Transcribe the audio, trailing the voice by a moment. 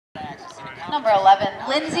Number 11,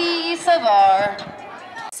 Lindsay Savar.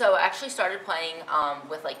 So I actually started playing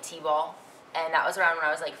with like T-ball, and that was around when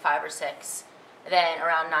I was like 5 or 6. Then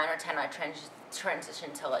around 9 or 10, I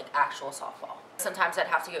transitioned to like actual softball. Sometimes I'd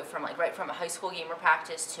have to go from like right from a high school gamer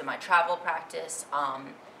practice to my travel practice,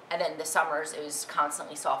 and then the summers it was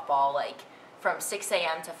constantly softball, like from 6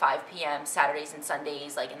 a.m. to 5 p.m. Saturdays and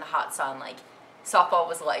Sundays, like in the hot sun. Like softball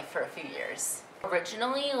was life for a few years.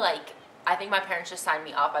 Originally, like I think my parents just signed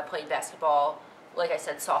me up. I played basketball, like I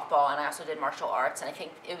said, softball, and I also did martial arts. And I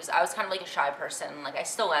think I was kind of like a shy person. Like I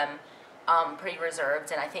still am, pretty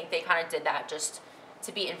reserved. And I think they kind of did that just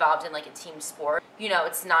to be involved in like a team sport. You know,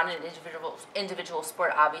 it's not an individual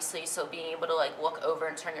sport, obviously. So being able to like look over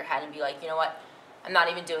and turn your head and be like, you know what, I'm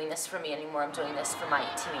not even doing this for me anymore. I'm doing this for my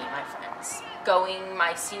teammate, my friends. Going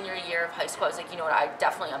my senior year of high school, I was like, you know what,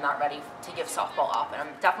 I'm not ready to give softball up. And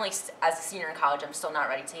I'm definitely, as a senior in college, I'm still not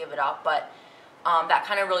ready to give it up. But that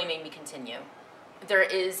kind of really made me continue. There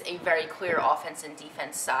is a very clear offense and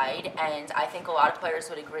defense side, and I think a lot of players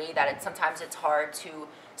would agree that sometimes it's hard to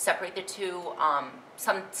separate the two.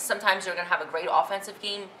 Sometimes you're going to have a great offensive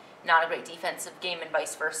game, not a great defensive game, and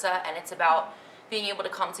vice versa. And it's about being able to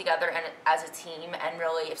come together and as a team, and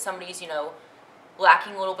really, if somebody's, you know,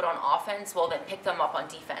 lacking a little bit on offense, well, then pick them up on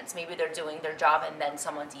defense. Maybe they're doing their job and then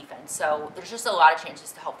some on defense. So there's just a lot of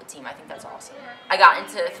chances to help the team. I think that's awesome. I got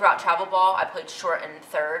into throughout travel ball. I played short and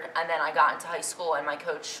third, and then I got into high school, and my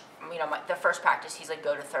coach, you know, the first practice, he's like,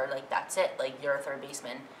 go to third, like that's it, like you're a third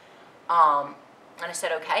baseman. And I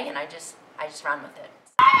said okay, and I just ran with it.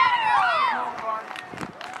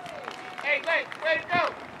 Hey, ready to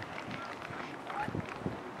go.